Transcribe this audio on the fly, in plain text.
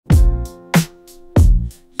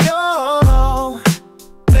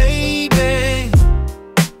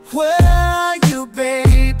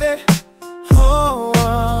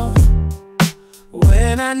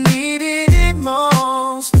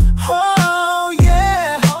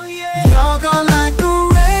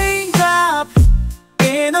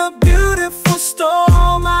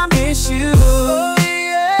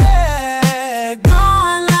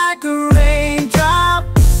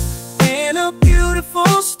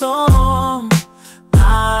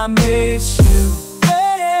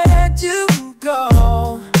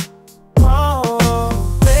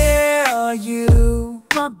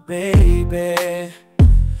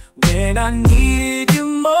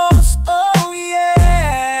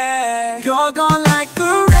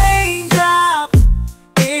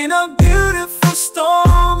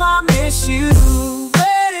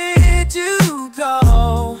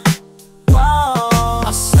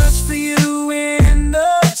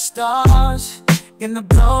stars in the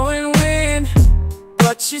blowing wind,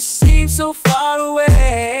 but you seem so far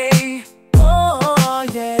away. Oh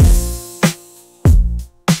yeah.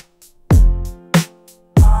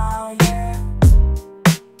 Oh yeah.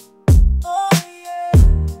 Oh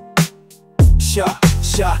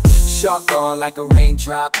yeah. Shark on like a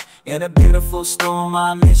raindrop in a beautiful storm.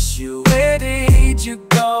 I miss you. Where did you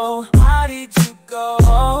go? How did you go?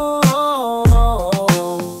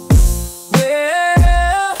 Where?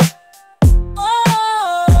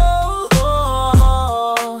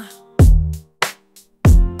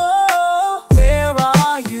 Where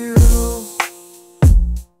are you,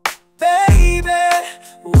 baby?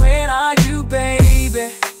 When are you,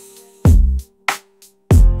 baby?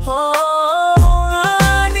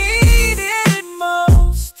 I need it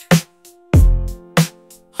most.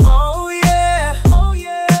 Oh yeah,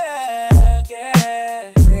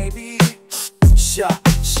 yeah, baby.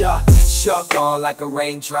 Shark on like a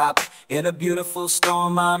raindrop in a beautiful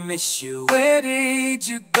storm. I miss you. Where did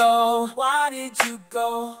you go? Why did you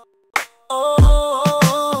go? Oh,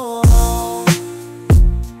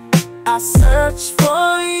 I search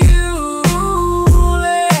for you.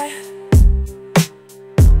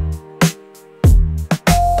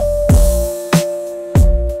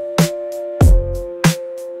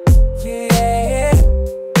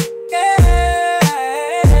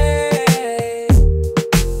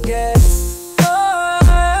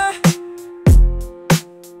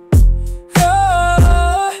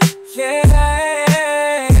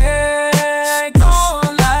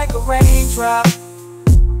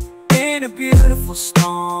 In a beautiful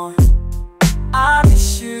storm, I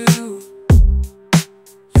miss you.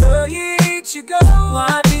 Where did you go?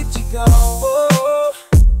 Why did you go?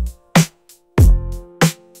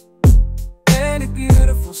 In a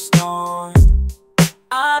beautiful storm,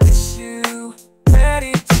 I miss you. Where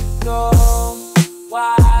did you go?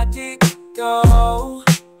 Why did you go?